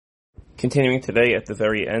Continuing today at the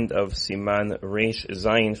very end of Siman Reish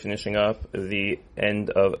Zayin, finishing up the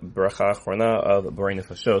end of Bracha Achrona of Borei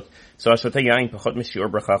Nefashot. So Ashotei Yain Pachot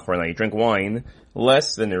Mishiur Bracha Achrona. You drink wine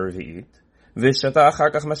less than the Revi'it. V'shata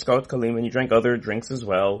Achar Kach Mashkaot Kalim, and you drink other drinks as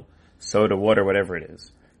well, soda, water, whatever it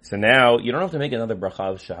is. So now you don't have to make another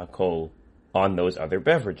Bracha of Sha'akol on those other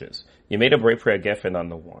beverages. You made a Borei Pri Gefen on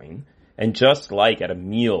the wine, and just like at a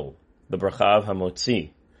meal, the Bracha of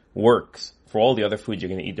Hamotzi works for all the other food you're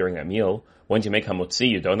going to eat during that meal. Once you make hamotzi,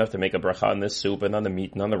 you don't have to make a bracha on the soup and on the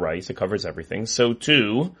meat and on the rice. It covers everything. So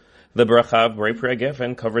too, the bracha of Borei Pri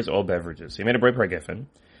Gefen covers all beverages. So you made a Borei Pri Gefen,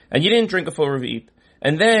 and you didn't drink a full revi'it.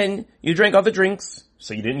 And then you drank other drinks,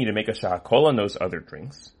 so you didn't need to make a sha'akol on those other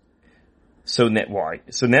drinks. So why?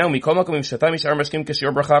 So now, you still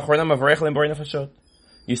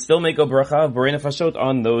make a bracha of Borei Nefashot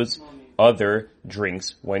on those other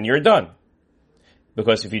drinks when you're done.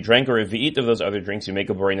 Because if you drank a revi'it of those other drinks, you make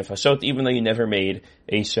a Borei Nefashot, even though you never made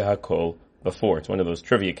a sha'akol before. It's one of those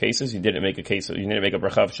trivia cases. You didn't make a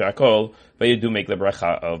bracha of sha'akol, but you do make the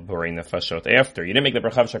bracha of Borei Nefashot after. You didn't make the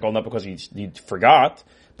bracha of sha'akol not because you forgot,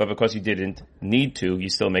 but because you didn't need to, you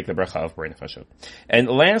still make the bracha of Borei Nefashot. And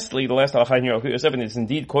lastly, the last halacha in Yerushalmi 7 is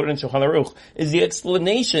indeed quoted in Shulchan Aruch, is the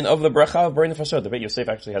explanation of the bracha of Borei Nefashot. The Beit Yosef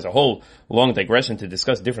actually has a whole long digression to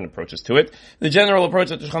discuss different approaches to it. The general approach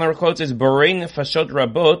that Shulchan Aruch quotes is Borei Nefashot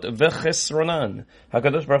rabot v'chesronan.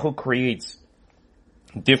 HaKadosh Baruch Hu creates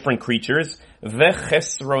different creatures,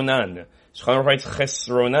 v'chesronan. Shulchan Aruch writes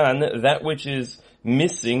chesronan, that which is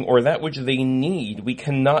missing or that which they need. We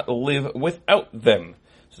cannot live without them.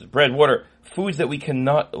 So bread, water, foods that we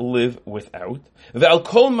cannot live without. And then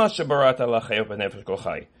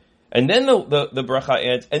the bracha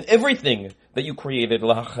adds, and everything that you created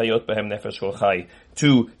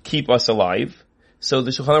to keep us alive. So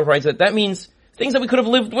the Shulchan Aruch writes that means things that we could have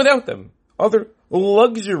lived without them. Other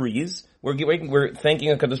luxuries, we're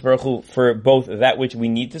thanking HaKadosh Baruch Hu for both that which we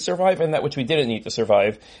need to survive and that which we didn't need to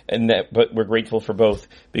survive, but we're grateful for both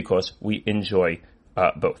because we enjoy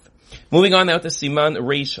both. Moving on now to Siman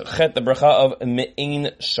Reish Chet, the bracha of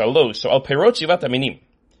Me'in Shalosh. So al Perot Shivat Aminim,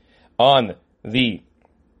 there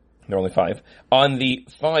are only 5, on the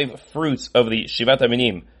 5 fruits of the Shivat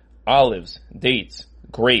Aminim, olives, dates,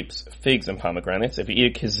 grapes, figs, and pomegranates. If you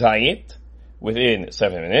eat a kizayit within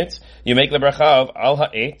 7 minutes, you make the bracha of al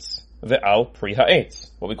ha'etz ve'al pri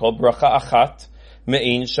ha'etz, what we call bracha achat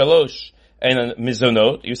Me'in Shalosh. And on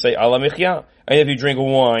mizonot, you say ala michya. And if you drink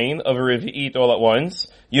wine of a revi'it all at once,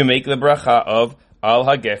 you make the bracha of al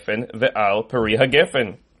hagefen ve'al peri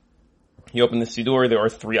hagefen. You open the siddur, there are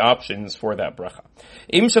 3 options for that bracha.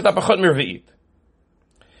 Im shata pachot mirvi'it.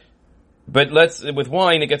 But with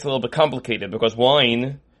wine, it gets a little bit complicated, because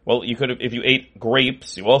wine, well, if you ate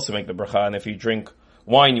grapes, you also make the bracha, and if you drink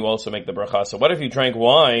wine, you also make the bracha. So what if you drank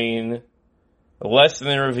wine less than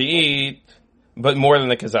the revi'it, but more than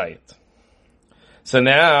the kazayit? So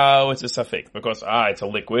now it's a safek, because it's a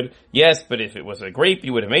liquid. Yes, but if it was a grape,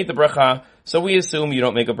 you would have made the bracha. So we assume you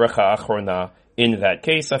don't make a bracha achrona in that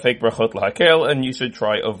case. Safek brachot lahakel, and you should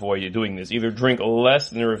try avoid doing this. Either drink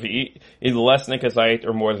less than the revi'it, either less than the kazayit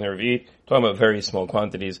or more than the revi'it. Talking about very small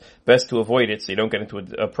quantities. Best to avoid it so you don't get into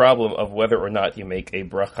a problem of whether or not you make a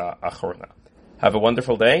bracha achrona. Have a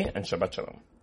wonderful day and Shabbat Shalom.